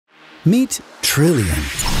Meet Trillian,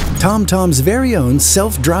 TomTom's very own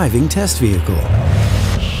self-driving test vehicle.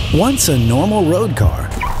 Once a normal road car,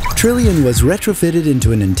 Trillian was retrofitted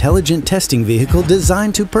into an intelligent testing vehicle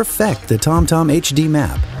designed to perfect the TomTom HD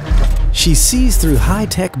map. She sees through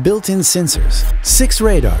high-tech built-in sensors, 6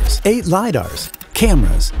 radars, 8 lidars,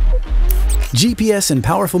 cameras. GPS and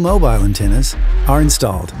powerful mobile antennas are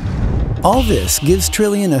installed. All this gives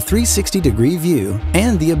Trillian a 360-degree view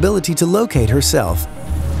and the ability to locate herself.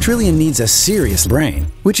 Trillian needs a serious brain,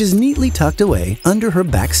 which is neatly tucked away under her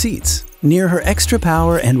back seats, near her extra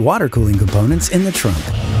power and water cooling components in the trunk,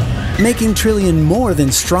 making Trillian more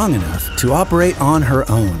than strong enough to operate on her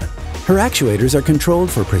own. Her actuators are controlled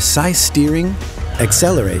for precise steering,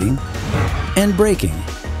 accelerating, and braking.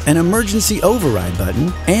 An emergency override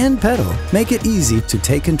button and pedal make it easy to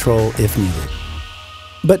take control if needed.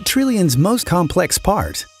 But Trillian's most complex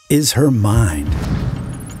part is her mind.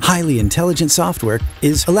 Highly intelligent software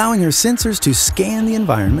is allowing her sensors to scan the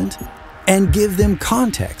environment and give them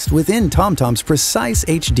context within TomTom's precise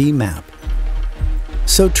HD map.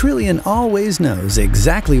 So Trillian always knows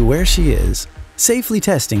exactly where she is, safely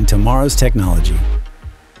testing tomorrow's technology.